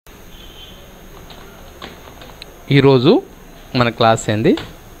ఈరోజు మన క్లాస్ ఏంది?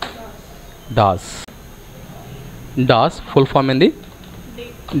 డాస్. డాస్ ఫుల్ ఫామ్ ఏంది?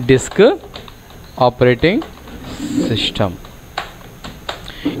 Disc operating system.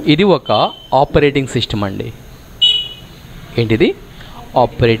 ఇది ఒక ఆపరేటింగ్ సిస్టమ్ అండి. ఏంటిది?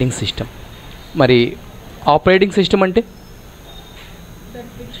 Operating system. మరి ఆపరేటింగ్ సిస్టమ్ అంటే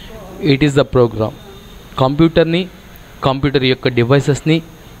it is the programme. Computer యొక్క డివైసెస్ని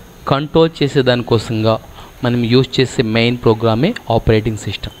కంట్రోల్ చేసేదానికోసంగా మనం యూజ్ చేసే మెయిన్ ప్రోగ్రామే ఆపరేటింగ్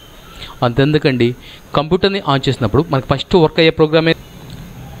సిస్టమ్. అంతెందుకండి, కంప్యూటర్ని ఆన్ చేసినప్పుడు మనకు ఫస్ట్ వర్క్ అయ్యే ప్రోగ్రామే,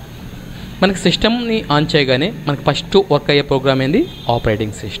 మనకి సిస్టమ్ని ఆన్ చేయగానే మనకి ఫస్ట్ వర్క్ అయ్యే ప్రోగ్రామ్ ఏంది?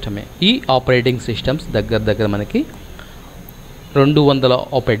 ఆపరేటింగ్ సిస్టమే. ఈ ఆపరేటింగ్ సిస్టమ్స్ దగ్గర మనకి 200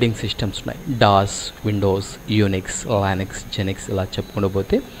 ఆపరేటింగ్ సిస్టమ్స్ ఉన్నాయి. డాస్, విండోస్, యూనిక్స్, లానిక్స్, జెనిక్స్ ఇలా చెప్పుకుంటూ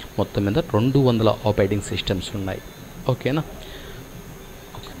పోతే మొత్తం మీద 200 ఆపరేటింగ్ సిస్టమ్స్ ఉన్నాయి. ఓకేనా?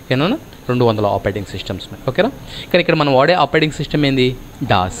 200 ఆపరేటింగ్ సిస్టమ్స్ ఉన్నాయి. ఓకేనా? కానీ ఇక్కడ మనం వాడే ఆపరేటింగ్ సిస్టమ్ ఏంది?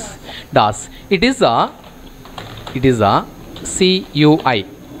 DOS. It is a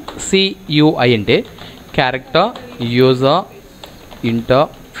CUI అంటే character user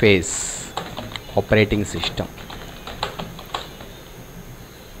interface operating system.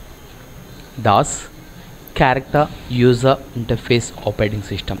 DOS character user interface operating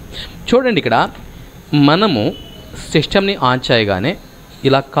system. చూడండి, ఇక్కడ మనము సిస్టమ్ని ఆన్ చేయగానే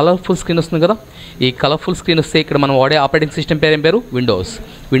ఇలా కలర్ఫుల్ స్క్రీన్ వస్తుంది కదా. ఈ కలర్ఫుల్ స్క్రీన్ వస్తే ఇక్కడ మనం వాడే ఆపరేటింగ్ సిస్టమ్ పేరు ఏం పేరు?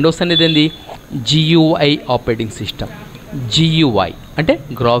 విండోస్ అనేది ఏంది? GUI operating system. GUI అంటే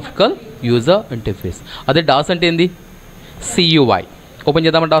గ్రాఫికల్ యూజర్ ఇంటర్ఫేస్. అదే డాస్ అంటే ఏంది? CUI. ఓపెన్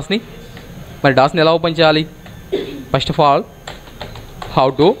చేద్దామా డాస్ని? మరి డాస్ని ఎలా ఓపెన్ చేయాలి? First of all, how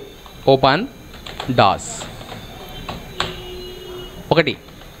to open DOS. ఒకటి,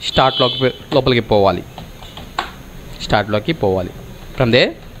 లోపలికి పోవాలి. ఫ్రమ్ దే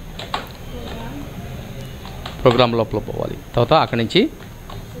ప్రోగ్రామ్ లోపల పోవాలి. తర్వాత అక్కడి నుంచి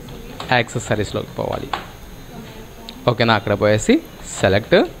యాక్సెసరీస్లోకి పోవాలి. ఓకేనా? అక్కడ పోయేసి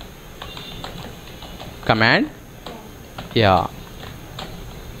సెలెక్ట్ కమాండ్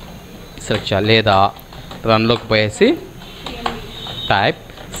సెలెక్ట్ చేయాలి. లేదా రన్లోకి పోయేసి type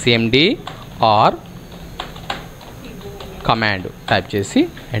CMD are command type చేసి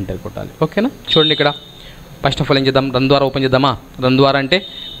ఎంటర్ కొట్టాలి. ఓకేనా? చూడండి, ఇక్కడ ఫస్ట్ ఆఫ్ ఆల్ ఏం చేద్దాం? రన్ ద్వారా ఓపెన్ చేద్దామా? రన్ ద్వారా అంటే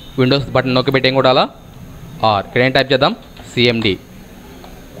విండోస్ బటన్ నొక్కి పెట్టి ఏం కొట్టాలా? ఆర్. ఇక్కడ ఏం టైప్ చేద్దాం? CMD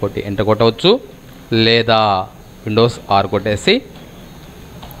కొట్టి ఎంటర్ కొట్టవచ్చు. లేదా విండోస్ ఆర్ కొట్టేసి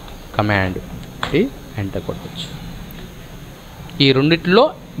కమాండ్ ఎంటర్ కొట్టవచ్చు. ఈ రెండిట్లో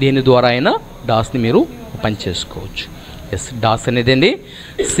దేని ద్వారా అయినా డాస్ని మీరు ఓపెన్ చేసుకోవచ్చు. ఎస్, డాస్ అనేది ఏంది?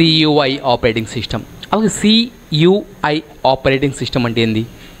 CUI operating system. అలాగే CUI ఆపరేటింగ్ సిస్టమ్ అంటే ఏంది?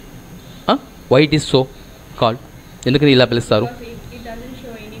 Why it is so called? ఎందుకని ఇలా పిలుస్తారు?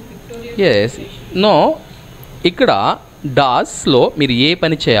 ఎస్, నో, ఇక్కడ డాస్లో మీరు ఏ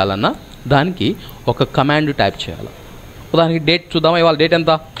పని చేయాలన్నా దానికి ఒక కమాండ్ టైప్ చేయాలి. ఉదాహరణకి డేట్ చూద్దామా? ఇవాళ డేట్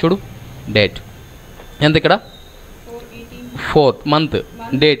ఎంత? చూడు, డేట్ ఎంత? ఇక్కడ 4th month,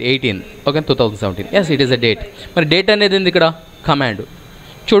 date 18, okay, 2017. Yes, it is a date. మరి డేట్ అనేది ఏంది? ఇక్కడ కమాండ్.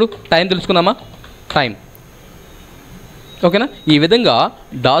 చూడు, టైం తెలుసుకుందామా? టైం. ఓకేనా? ఈ విధంగా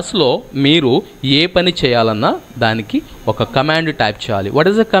డాస్లో మీరు ఏ పని చేయాలన్నా దానికి ఒక కమాండ్ టైప్ చేయాలి. What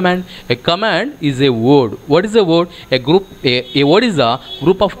is a command? A command is a word. What is a word? A word is a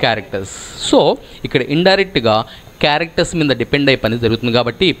group of characters. So ఇక్కడ ఇండైరెక్ట్గా క్యారెక్టర్స్ మీద డిపెండ్ అయ్యే పని జరుగుతుంది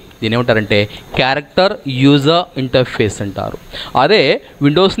కాబట్టి దీని ఏమంటారంటే క్యారెక్టర్ యూజర్ ఇంటర్ఫేస్ అంటారు. అదే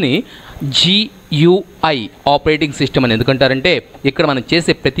విండోస్ని GUI ఆపరేటింగ్ సిస్టమ్ అని ఎందుకంటారంటే ఇక్కడ మనం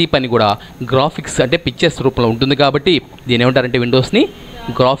చేసే ప్రతి పని కూడా గ్రాఫిక్స్ అంటే పిక్చర్స్ రూపంలో ఉంటుంది కాబట్టి దీని ఏమంటారంటే విండోస్ని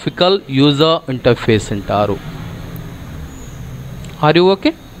గ్రాఫికల్ యూజర్ ఇంటర్ఫేస్ అంటారు. Are you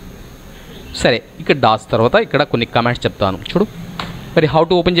okay? సరే, ఇక్కడ డాస్ తర్వాత ఇక్కడ కొన్ని కమాండ్స్ చెప్తాను. చూడు, మరి హౌ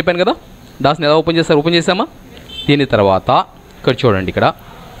టు ఓపెన్ చెప్పాను కదా. డాస్ని ఎలా ఓపెన్ చేస్తారు? ఓపెన్ చేసామా? దీని తర్వాత ఇక్కడ చూడండి,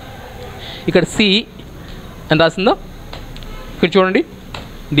 ఇక్కడ C అని రాసిందా? ఇక్కడ చూడండి,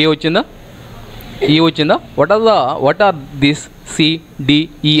 D వచ్చిందా? E వచ్చిందా? What are this C, D,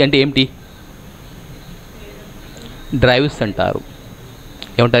 E అంటే ఏమిటి? డ్రైవ్స్ అంటారు.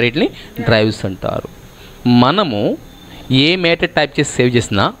 ఏమంటారు? వీటిని డ్రైవ్స్ అంటారు. మనము ఏ మేటర్ టైప్ చేసి సేవ్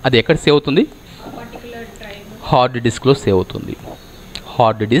చేసినా అది ఎక్కడ సేవ్ అవుతుంది? హార్డ్ డిస్క్లో సేవ్ అవుతుంది.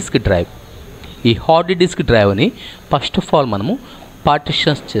 Hard disk drive. ఈ hard disk డ్రైవ్ని first of all మనము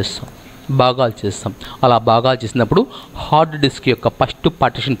పార్టిషన్స్ చేస్తాం, భాగాలు చేస్తాం. అలా భాగాలు చేసినప్పుడు హార్డ్ డిస్క్ యొక్క ఫస్ట్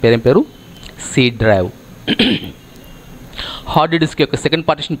పార్టిషన్ పేరేం పేరు? C drive. హార్డ్ డిస్క్ యొక్క సెకండ్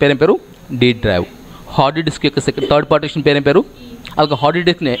పార్టిషన్ పేరేం పేరు? D drive. హార్డ్ డిస్క్ యొక్క థర్డ్ పార్టిషన్ పేరేం పేరు? అలాగే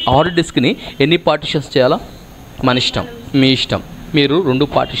హార్డ్ డిస్క్ని ఎన్ని పార్టిషన్స్ చేయాలా? మన ఇష్టం, మీ ఇష్టం. మీరు 2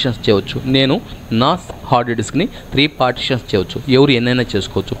 పార్టిషన్స్ చేయవచ్చు. నేను నా హార్డ్ డిస్క్ని 3 పార్టిషన్స్ చేయవచ్చు. ఎవరు ఎన్నైనా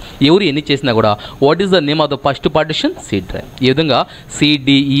చేసుకోవచ్చు. ఎవరు ఎన్ని చేసినా కూడా what is the name of the first partition? C drive. ఈ విధంగా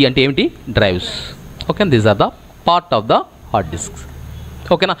సిడిఈ అంటే ఏమిటి? Drives. Okay, these are the part of the hard disk.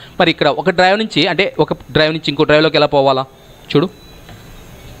 ఓకేనా. మరి ఇక్కడ ఒక డ్రైవ్ నుంచి అంటే ఒక డ్రైవ్ నుంచి ఇంకో డ్రైవ్లోకి ఎలా పోవాలా చూడు.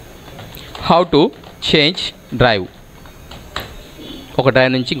 How to change drive. ఒక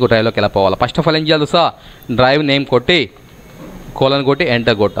డ్రైవ్ నుంచి ఇంకో డ్రైవ్లోకి ఎలా పోవాలా? ఫస్ట్ ఆఫ్ ఆల్ ఏం చేయాలి సార్? డ్రైవ్ నేమ్ కొట్టి కోలన్ కొట్టి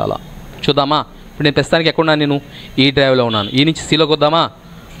ఎంటర్ కొట్టాలా. చూద్దామా. ఇప్పుడు నేను ప్రస్తుతానికి ఎక్కడున్నాను? నేను ఈ డ్రైవ్లో ఉన్నాను. ఈ నుంచి సిలోకి వద్దామా?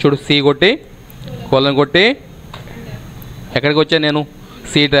 చూడు, సి కొట్టి కోలన్ కొట్టి ఎక్కడికి వచ్చాను? నేను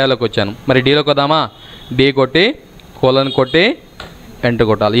సి డ్రైవ్లోకి వచ్చాను. మరి డీలోకి వద్దామా? డి కొట్టి కోలన్ కొట్టి ఎంటర్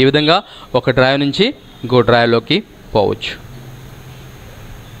కొట్టాలి. ఈ విధంగా ఒక డ్రైవ్ నుంచి ఇంకో డ్రైవ్లోకి పోవచ్చు.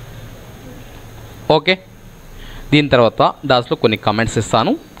 ఓకే. దీని తర్వాత డాస్లో కొన్ని కమెంట్స్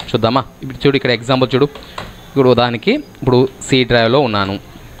ఇస్తాను, చూద్దామా. ఇప్పుడు చూడు, ఇక్కడ ఎగ్జాంపుల్ చూడు. ఇప్పుడు ఉదాహరణకి ఇప్పుడు సి డ్రైవ్లో ఉన్నాను.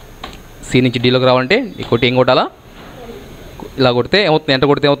 సి నుంచి డీలోకి రావాలంటే కొట్టి ఏం కొట్టాలా? ఇలా కొడితే ఏమవుతుంది? ఎంటర్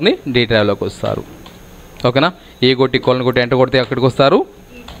కొడితే ఏమవుతుంది? డి డ్రైవ్లోకి వస్తారు. ఓకేనా. ఏ కొట్టి కోలన్ కొట్టి ఎంటర్ కొడితే అక్కడికి వస్తారు,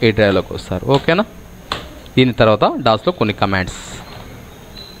 ఏ డ్రైవ్లోకి వస్తారు. ఓకేనా. దీని తర్వాత డాస్లో కొన్ని కమాండ్స్,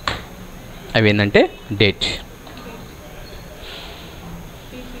 అవి ఏంటంటే date,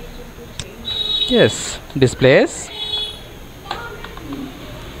 yes, displays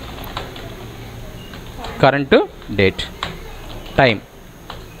current date, time.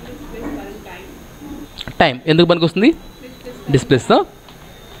 Time ఎందుకు పనికి వస్తుంది? డిస్ప్లేస్.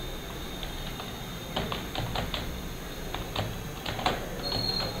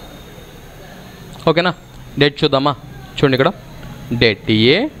 ఓకేనా. డేట్ చూద్దామా. చూడండి ఇక్కడ date,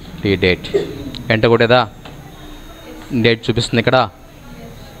 TA tea date, enter కొట్టేదా? Date చూపిస్తుంది ఇక్కడ.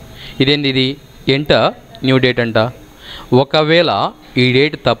 ఇదేంటి? ఇది ఎంటర్ న్యూ డేట్ అంట. ఒకవేళ ఈ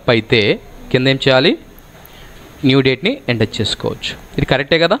డేట్ తప్పైతే కింద ఏం చేయాలి? న్యూ డేట్ని ఎంటర్ చేసుకోవచ్చు. ఇది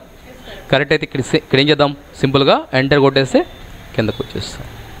కరెక్టే కదా? కరెక్ట్ అయితే ఇక్కడ ఏం చేద్దాం? సింపుల్గా ఎంటర్ కొట్టేస్తే కిందకు వచ్చేస్తాం.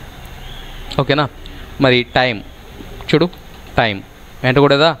 ఓకేనా. మరి టైం చూడు, టైం ఎంటర్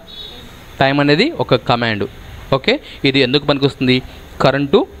కొట్టేదా? టైం అనేది ఒక కమాండ్. ఓకే, ఇది ఎందుకు పనికొస్తుంది?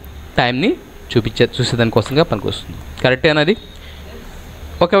 కరెంటు టైంని చూసేదానికోసంగా పనికొస్తుంది. కరెక్టే అనేది.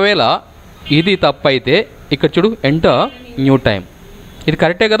 ఒకవేళ ఇది తప్పైతే ఇక్కడ చూడు, ఎంటర్ న్యూ టైం. ఇది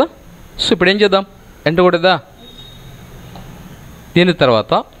కరెక్టే కదా? సో ఇప్పుడు ఏం చేద్దాం? ఎంటర్ కొట్టేదా? దీని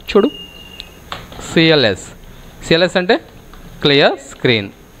తర్వాత చూడు, సిఎల్ఎస్. సిఎల్ఎస్ అంటే క్లియర్ స్క్రీన్.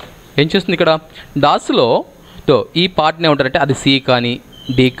 ఏం చేస్తుంది ఇక్కడ? డాస్లో ఈ పార్ట్ని ఏమంటారంటే, అది సి కానీ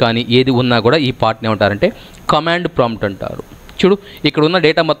డి కానీ ఏది ఉన్నా కూడా ఈ పార్ట్ని ఏమంటారంటే కమాండ్ ప్రాంప్ట్ అంటారు. చూడు, ఇక్కడ ఉన్న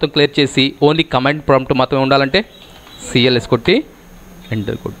డేటా మొత్తం క్లియర్ చేసి ఓన్లీ కమాండ్ ప్రాంప్ట్ మాత్రమే ఉండాలంటే సిఎల్ఎస్ కొట్టి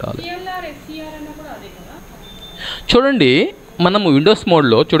ఎంటర్ కొట్టాలి. చూడండి, మనము విండోస్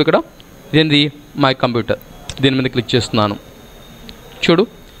మోడ్లో చూడు, ఇక్కడ ఇదేంది? My computer. దీని మీద క్లిక్ చేస్తున్నాను. చూడు,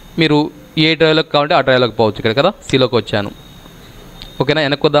 మీరు ఏ డ్రైవ్లోకి కావాలంటే ఆ డ్రైవ్లోకి పోవచ్చు. ఇక్కడ కదా సిలోకి వచ్చాను. ఓకేనా.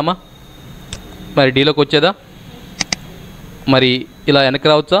 వెనక్కి వద్దామా? మరి డీలోకి వచ్చేదా? మరి ఇలా వెనక్కి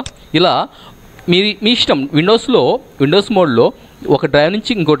రావచ్చా? ఇలా మీ ఇష్టం. విండోస్ మోడ్లో ఒక డ్రైవ్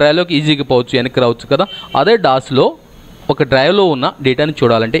నుంచి ఇంకో డ్రైవ్లోకి ఈజీగా పోవచ్చు, వెనక్కి రావచ్చు కదా. అదే డాస్లో ఒక డ్రైవ్లో ఉన్న డేటాని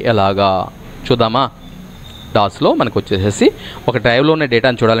చూడాలంటే ఎలాగా చూద్దామా. డాస్లో మనకు వచ్చేసేసి ఒక డ్రైవ్లో ఉన్న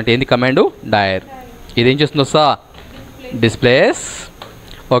డేటాని చూడాలంటే ఏంది? కమాండు డైర్. ఇదేం చేస్తుందో సా? డిస్ప్లేస్.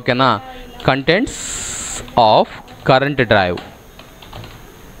 ఓకేనా. కంటెంట్స్ ఆఫ్ కరెంట్ డ్రైవ్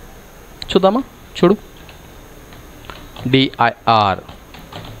చూద్దామా. చూడు, డిఐఆర్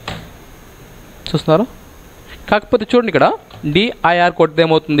చూస్తున్నారా? కాకపోతే చూడండి, ఇక్కడ డిఐఆర్ కొడితే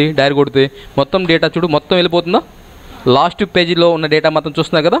ఏమవుతుంది? డైర్ కొడితే మొత్తం డేటా చూడు, మొత్తం వెళ్ళిపోతుందా? లాస్ట్ పేజీలో ఉన్న డేటా మొత్తం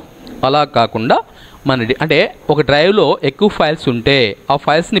చూస్తున్నారు కదా. అలా కాకుండా అంటే ఒక డ్రైవ్లో ఎక్కువ ఫైల్స్ ఉంటే ఆ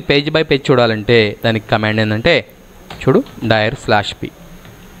ఫైల్స్ని పేజ్ బై పేజ్ చూడాలంటే దానికి కమాండ్ ఏంటంటే చూడు, dir/p.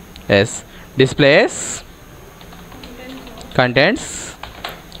 Yes, displays contents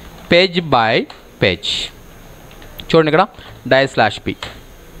page by page. చూడండి, ఇక్కడ dir/p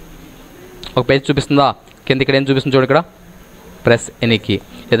ఒక పేజ్ చూపిస్తుందా? కింద ఇక్కడ ఏం చూపిస్తుంది చూడండి, ఇక్కడ ప్రెస్ ఎనీ కీ.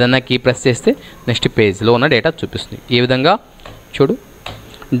 ఏదన్నా కీ ప్రెస్ చేస్తే నెక్స్ట్ పేజ్లో ఉన్న డేటా చూపిస్తుంది. ఈ విధంగా చూడు,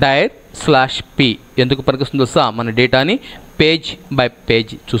 dir/p ఎందుకు పనికొస్తుందో సా? మన డేటాని పేజ్ బై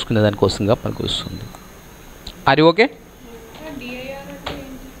పేజ్ చూసుకునే దానికోసంగా పనికొస్తుంది. అది ఓకే?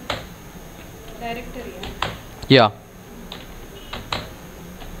 యా.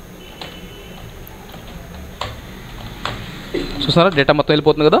 చూసారా, డేటా మొత్తం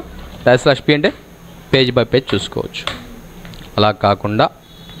వెళ్ళిపోతుంది కదా. dir/p అంటే పేజ్ బై పేజ్ చూసుకోవచ్చు. అలా కాకుండా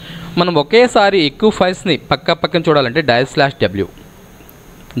మనం ఒకేసారి ఎక్కువ ఫైల్స్ని పక్కన చూడాలంటే dir/w.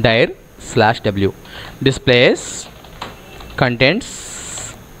 dir/w displays contents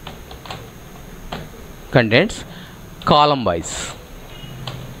column wise.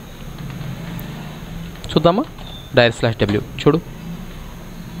 చూద్దామా dir/w చూడు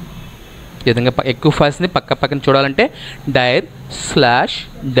ఈ విధంగా ఎక్కువ ఫైల్స్ని పక్కన చూడాలంటే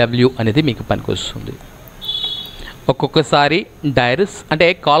dir/w అనేది మీకు పనికొస్తుంది. ఒక్కొక్కసారి డైర్స్ అంటే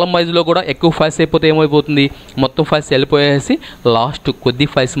కాలమ్ వైజ్లో కూడా ఎక్కువ ఫైల్స్ అయిపోతే ఏమైపోతుంది, మొత్తం ఫైల్స్ వెళ్ళిపోయేసి లాస్ట్ కొద్ది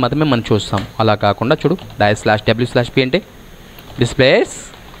ఫైల్స్ మాత్రమే మనం చూస్తాం. అలా కాకుండా చూడు dir/w/p అంటే displays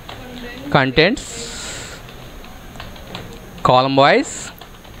contents column wise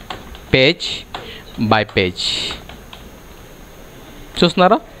page by page.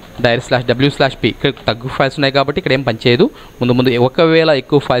 చూస్తున్నారా dir/w/p ఇక్కడ తగ్గు ఫైల్స్ ఉన్నాయి కాబట్టి ఇక్కడ ఏం పనిచేయదు. ముందు ఒకవేళ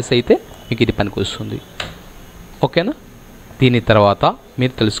ఎక్కువ ఫైల్స్ అయితే మీకు ఇది పనికి వస్తుంది. ఓకేనా. దీని తర్వాత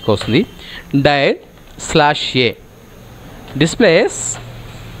మీరు తెలుసుకోవాల్సింది dir/a డిస్ప్లేస్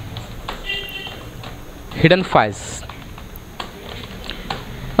హిడెన్ ఫైల్స్.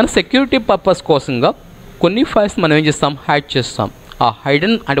 మన సెక్యూరిటీ పర్పస్ కోసంగా కొన్ని ఫైల్స్ మనం ఏం చేస్తాం, హైడ్ చేస్తాం. ఆ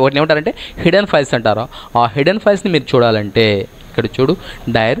హైడెన్ అంటే వాటిని ఏమంటారంటే హిడెన్ ఫైల్స్ అంటారు. ఆ హిడెన్ ఫైల్స్ని మీరు చూడాలంటే ఇక్కడ చూడు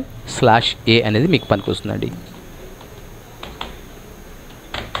dir/a అనేది మీకు పనికి వస్తుందండి.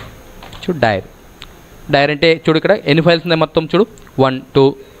 చూడు డైర్ అంటే చూడు ఇక్కడ ఎన్ని ఫైల్స్ ఉన్నాయి మొత్తం చూడు 1 2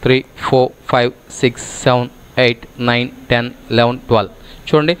 3 4 5 6 7 8 9 10 11 12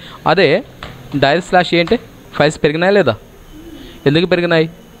 చూడండి. అదే dir/a అంటే ఫైల్స్ పెరిగినాయా లేదా, ఎందుకు పెరిగినాయి?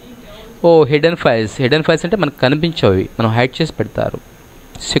 హిడెన్ ఫైల్స్ అంటే మనకు కనిపించవి, మనం హైడ్ చేసి పెడతారు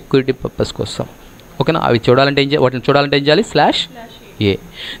సెక్యూరిటీ పర్పస్ కోసం. ఓకేనా. అవి చూడాలంటే వాటిని చూడాలంటే ఏం చేయాలి /a.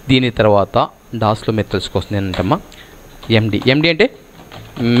 దీని తర్వాత డాస్లో మీరు తెలుసుకోవాల్సింది ఏంటమ్మా md అంటే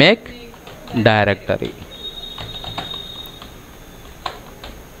make directory.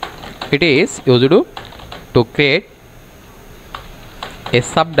 It is used to create a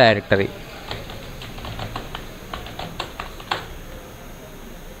sub directory.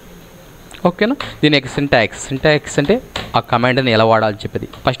 ఓకేనా. దీని యొక్క సింటాక్స్ అంటే ఆ కమాండ్ని ఎలా వాడాలి చెప్పేది.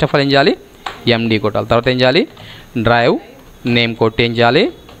 ఫస్ట్ ఆఫ్ ఆల్ ఏం చేయాలి, md కొట్టాలి. తర్వాత ఏం చేయాలి, డ్రైవ్ నేమ్ కొట్టి ఏం చేయాలి,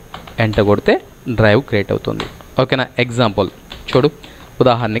 ఎంటర్ కొడితే డ్రైవ్ క్రియేట్ అవుతుంది. ఓకేనా. ఎగ్జాంపుల్ చూడు,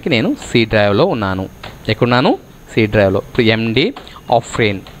 ఉదాహరణకి నేను సి డ్రైవ్లో ఉన్నాను. ఎక్కడున్నాను, సి డ్రైవ్లో. ఇప్పుడు md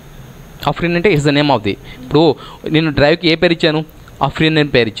ఆఫ్రీన్ అంటే is the name of the. ఇప్పుడు నేను డ్రైవ్కి ఏ పేరు ఇచ్చాను, ఆఫ్రీన్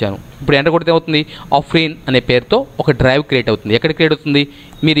అని పేరు ఇచ్చాను. ఇప్పుడు ఎంటర్ కొడితే ఏమవుతుంది, ఆఫ్రీన్ అనే పేరుతో ఒక డ్రైవ్ క్రియేట్ అవుతుంది. ఎక్కడ క్రియేట్ అవుతుంది,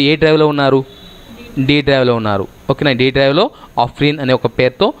 మీరు ఏ డ్రైవ్లో ఉన్నారు, డి డ్రైవ్లో ఉన్నారు. ఓకేనా. డి డ్రైవ్లో ఆఫ్రీన్ అనే ఒక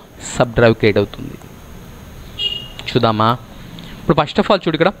పేరుతో సబ్ డ్రైవ్ క్రియేట్ అవుతుంది. చూద్దామా. ఇప్పుడు ఫస్ట్ ఆఫ్ ఆల్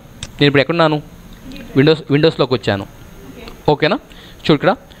చూడు, ఇక్కడ నేను ఇప్పుడు ఎక్కడున్నాను, విండోస్లోకి వచ్చాను. ఓకేనా. చూడు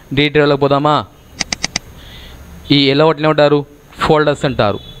ఇక్కడ డి డ్రైవ్లోకి పోదామా. ఈ ఎలా వాటిని ఉంటారు, ఫోల్డర్స్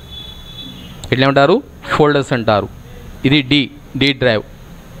అంటారు. ఎట్లా ఉంటారు, ఫోల్డర్స్ అంటారు. ఇది డి డ్రైవ్,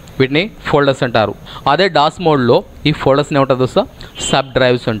 వీటిని ఫోల్డర్స్ అంటారు. అదే డాస్ మోడ్లో ఈ ఫోల్డర్స్ని ఏమంటారు దోస్తా, సబ్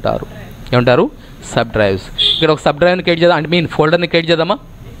డ్రైవ్స్ అంటారు. ఏమంటారు, సబ్ డ్రైవ్స్. ఇక్కడ ఒక సబ్ డ్రైవ్ని క్రియేట్ చేద్దాం అంటే ఫోల్డర్ని క్రియేట్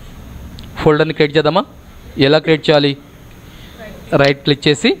చేద్దామా. ఎలా క్రియేట్ చేయాలి, రైట్ క్లిక్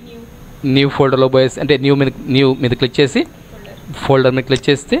చేసి న్యూ ఫోల్డర్లో పోయేసి అంటే న్యూ మీద క్లిక్ చేసి ఫోల్డర్ మీద క్లిక్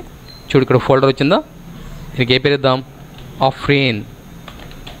చేస్తే చూడు ఇక్కడ ఫోల్డర్ వచ్చిందా. దీనికి ఏ పేరు ఇద్దాం, ఆఫ్రీన్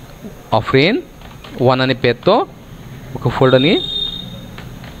 1 అనే పేరుతో ఒక ఫోల్డర్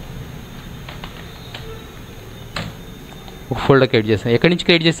క్రియేట్ చేశాను. ఎక్కడి నుంచి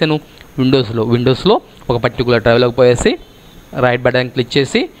క్రియేట్ చేశాను, విండోస్లో ఒక పర్టికులర్ డ్రైవ్లోకి పోయేసి రైట్ బటన్ క్లిక్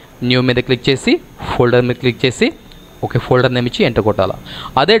చేసి న్యూ మీద క్లిక్ చేసి ఫోల్డర్ మీద క్లిక్ చేసి ఓకే ఫోల్డర్ నేమ్ ఇచ్చి ఎంటర్ కొట్టాలా.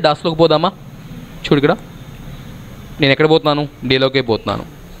 అదే డాస్లోకి పోదామా. చూడు ఇక్కడ నేను ఎక్కడ పోతున్నాను, డీలోకే పోతున్నాను.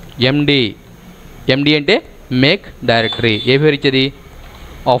 ఎండి అంటే మేక్ డైరెక్టరీ. ఏ పేరు ఇచ్చేది,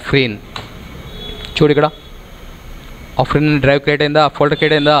 ఆఫ్రీన్. చూడు ఇక్కడ ఆఫ్రీన్ డ్రైవ్ క్రియేట్ అయిందా, ఫోల్డర్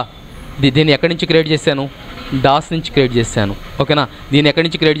క్రియేట్ అయిందా. దీన్ని ఎక్కడి నుంచి క్రియేట్ చేశాను, డాస్ నుంచి క్రియేట్ చేశాను. ఓకేనా. దీన్ని ఎక్కడి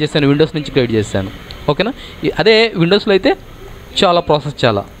నుంచి క్రియేట్ చేశాను, విండోస్ నుంచి క్రియేట్ చేశాను. ఓకేనా. అదే విండోస్లో అయితే చాలా ప్రాసెస్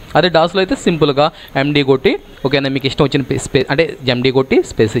అదే డాస్లో అయితే సింపుల్గా ఎండి కొట్టి ఓకేనా, మీకు ఇష్టం వచ్చిన స్పేస్ అంటే ఎండి కొట్టి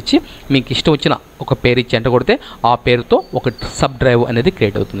స్పేస్ ఇచ్చి మీకు ఇష్టం వచ్చిన ఒక పేరు ఇచ్చి ఎంటర్ కొడితే ఆ పేరుతో ఒక సబ్ డ్రైవ్ అనేది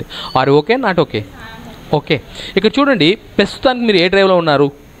క్రియేట్ అవుతుంది. Are okay not okay. Okay. ఇక్కడ చూడండి ప్రస్తుతానికి మీరు ఏ డ్రైవ్లో ఉన్నారు,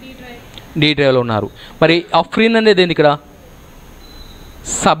 డి డ్రైవ్లో ఉన్నారు. మరి ఆఫ్రీన్ అనేది ఏంటి, ఇక్కడ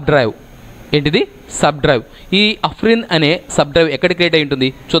సబ్ డ్రైవ్. ఏంటిది, సబ్ డ్రైవ్. ఈ ఆఫ్రీన్ అనే సబ్ డ్రైవ్ ఎక్కడ క్రియేట్ అయి ఉంటుంది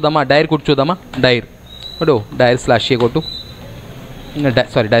చూద్దామా. డైర్ కొట్టు చూద్దామా. dir/a కొట్టు,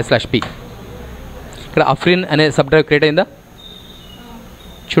 dir/p. ఇక్కడ ఆఫ్రీన్ అనే సబ్ డ్రైవ్ క్రియేట్ అయిందా.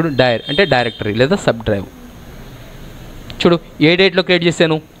 చూడు డైర్ అంటే డైరెక్టరీ లేదా సబ్ డ్రైవ్. చూడు ఏ డేట్లో క్రియేట్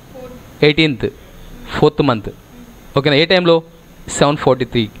చేశాను, 18th 4th month. ఓకేనా. ఏ టైంలో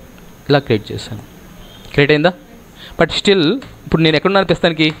 7:43 ఇలా క్రియేట్ చేశాను. క్రియేట్ అయిందా. బట్ స్టిల్ ఇప్పుడు నేను ఎక్కడున్నాను,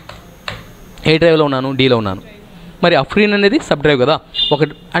 ప్రస్తుతానికి ఏ డ్రైవ్లో ఉన్నాను, డీలో ఉన్నాను. మరి ఆఫ్రీన్ అనేది సబ్ డ్రైవ్ కదా.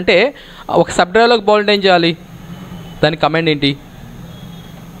 ఒక సబ్ డ్రైవ్లోకి పోవాలంటే ఏం చేయాలి, దాని కమాండ్ ఏంటి,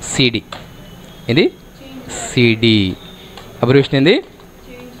 సిడి. ఇది సిడి అబ్రివేషన్ ఏంది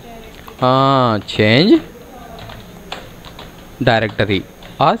change directory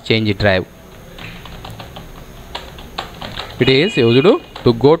are change drive. It is used to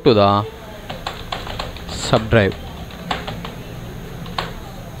go to the sub drive.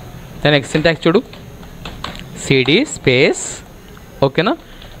 దాని నెక్స్ట్ సింటాక్స్ చూడు, సిడి స్పేస్ ఓకేనా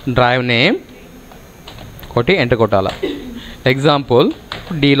డ్రైవ్ నేమ్ కొట్టి ఎంటర్ కొట్టాలా. ఎగ్జాంపుల్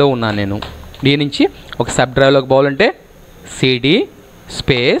డీలో ఉన్నాను నేను, డీ నుంచి ఒక సబ్ డ్రైవ్లోకి పోవాలంటే సిడి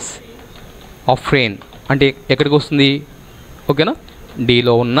స్పేస్ ఆఫ్రీన్ అంటే ఎక్కడికి వస్తుంది ఓకేనా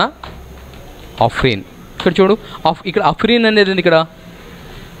డీలో ఉన్న ఆఫ్రీన్. ఇక్కడ చూడు ఇక్కడ ఆఫ్రీన్ అనేది ఇక్కడ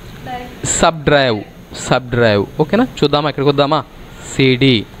సబ్ డ్రైవ్ ఓకేనా. చూద్దామా ఎక్కడికి వద్దామా,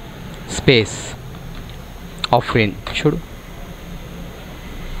 సిడి స్పేస్ ఆఫ్రీన్ చూడు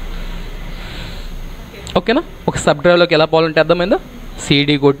ఓకేనా. ఒక సబ్ డ్రైవ్లోకి ఎలా పోవాలంటే అర్థమైందా,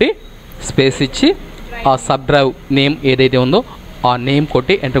 సిడి కొట్టి స్పేస్ ఇచ్చి ఆ సబ్ డ్రైవ్ నేమ్ ఏదైతే ఉందో ఆ నేమ్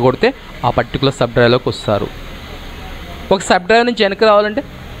కొట్టి ఎంటర్ కొడితే ఆ పర్టికులర్ సబ్ డ్రైవ్లోకి వస్తారు. ఒక సబ్ డ్రైవ్ నుంచి వెనక్కి రావాలంటే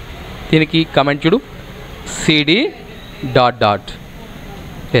దీనికి కమెంట్ చూడు, CD dot dot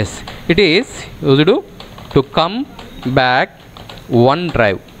yes it is used to come back one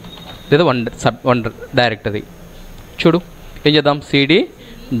drive లేదా వన్ డైరెక్టరీ. చూడు ఏం చేద్దాం, సిడి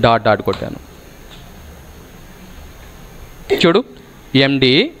డాట్ డాట్ కొట్టాను చూడు,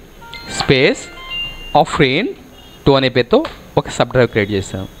 ఎండి స్పేస్ ఆఫ్రీన్ 2 అనే పేరుతో ఒక సబ్ డ్రైవ్ క్రియేట్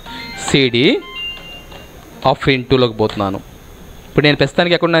చేశాను. సిడి ఆఫ్రీన్ 2లోకి పోతున్నాను. ఇప్పుడు నేను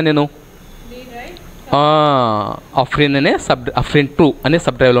ప్రస్తుతానికి ఎక్కడున్నాను, నేను ఆఫ్రీన్ అనే ఆఫ్రీన్ 2 అనే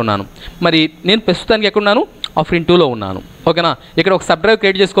సబ్ డ్రైవ్లో ఉన్నాను. మరి నేను ప్రస్తుతానికి ఎక్కడున్నాను, ఆఫ్రీన్ 2లో ఉన్నాను ఓకేనా. ఇక్కడ ఒక సబ్ డ్రైవ్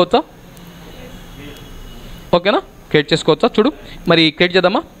క్రియేట్ చేసుకోవచ్చా ఓకేనా, క్రియేట్ చేసుకోవచ్చా చూడు. మరి క్రియేట్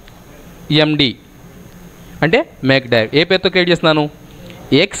చేద్దామా, ఎండి అంటే మేక్ డ్రైవ్ ఏ పేరుతో క్రియేట్ చేస్తున్నాను,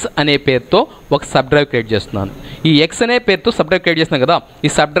 ఎక్స్ అనే పేరుతో ఒక సబ్ డ్రైవ్ క్రియేట్ చేస్తున్నాను. ఈ ఎక్స్ అనే పేరుతో సబ్ డ్రైవ్ క్రియేట్ చేస్తున్నాను కదా, ఈ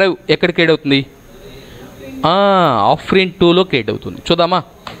సబ్ డ్రైవ్ ఎక్కడ క్రియేట్ అవుతుంది, ఆఫ్రీన్ 2లో క్రియేట్ అవుతుంది. చూద్దామా,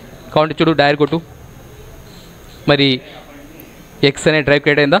 కౌంట్ చూడు, డైర్ కొట్టు. మరి ఎక్స్ అనే డ్రైవ్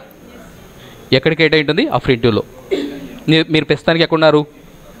క్రియేట్ అయిందా, ఎక్కడ క్రియేట్ అయి ఉంటుంది, ఆఫ్రీన్ 2లో. మీరు ప్రస్తుతానికి ఎక్కడున్నారు,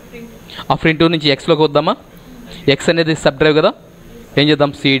 ఆఫ్రీన్ 2 నుంచి ఎక్స్లోకి వద్దామా. ఎక్స్ అనేది సబ్ డ్రైవ్ కదా, ఏం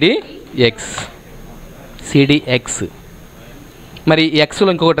చేద్దాం, సిడిఎక్స్. మరి ఎక్స్లో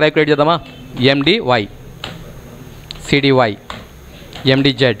ఇంకొక డ్రైవ్ క్రియేట్ చేద్దామా, ఎండివై, సిడివై,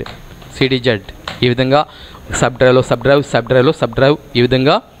 ఎండిజెడ్, సిడిజెడ్. ఈ విధంగా సబ్ డ్రైవ్ ఈ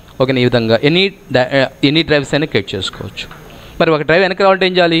విధంగా ఓకే. ఈ విధంగా ఎనీ డ్రైవ్స్ అయినా క్రియేట్ చేసుకోవచ్చు. మరి ఒక డ్రైవ్ వెనక రావాలంటే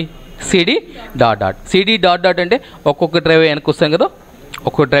ఏం చేయాలి, సిడి డాట్ డాట్ అంటే ఒక్కొక్క డ్రైవ్ వెనక్కి వస్తాం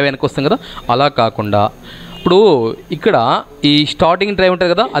కదా, అలా కాకుండా ఇప్పుడు ఇక్కడ ఈ స్టార్టింగ్ డ్రైవ్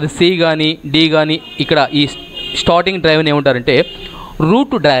ఉంటుంది కదా, అది సి కానీ డి కానీ, ఇక్కడ ఈ స్టార్టింగ్ డ్రైవ్ని ఏమంటారంటే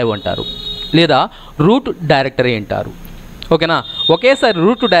రూట్ డ్రైవ్ అంటారు లేదా రూట్ డైరెక్టరీ అంటారు ఓకేనా. ఒకేసారి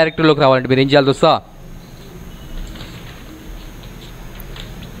రూట్ డైరెక్టరీలోకి రావాలంటే మీరు ఏం చేయాలి తెలుసా,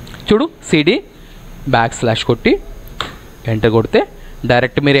 చూడు, సిడి / కొట్టి ఎంటర్ కొడితే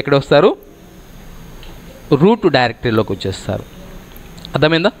డైరెక్ట్ మీరు ఎక్కడ వస్తారు, రూట్ డైరెక్టరీలోకి వచ్చేస్తారు.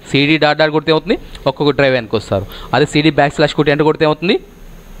 అర్థమైందా, సిడి డాట్ డాట్ కొడితే ఏమవుతుంది, ఒక్కొక్క డ్రైవ్ వెనక్కి వస్తారు. అదే సిడి / కొట్టి ఎంటర్ కొడితే ఏమవుతుంది,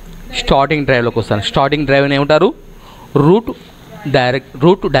 స్టార్టింగ్ డ్రైవ్లోకి వస్తారు. స్టార్టింగ్ డ్రైవ్ని ఏమంటారు,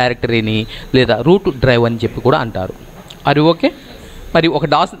 రూట్ డైరెక్టరీని లేదా రూట్ డ్రైవ్ అని చెప్పి కూడా అంటారు. అది ఓకే.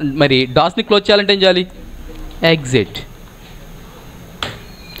 మరి డాస్ని క్లోజ్ చేయాలంటే ఏం చేయాలి, ఎగ్జిట్.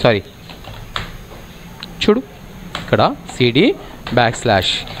 చూడు ఇక్కడ CD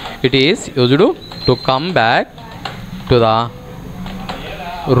 / it is used to come back to the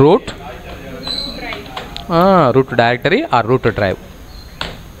root directory are route drive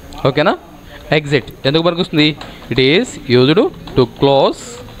ఓకేనా. ఎగ్జిట్ ఎందుకు పనికి వస్తుంది, it is used to close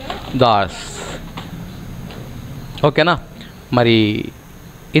Das ఓకేనా. మరి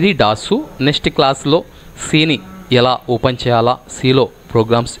ఇది డాసు. నెక్స్ట్ క్లాస్లో సిని ఎలా ఓపెన్ చేయాలా, సిలో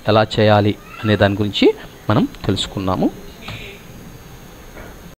ప్రోగ్రామ్స్ ఎలా చేయాలి అనే దాని గురించి మనం తెలుసుకున్నాము.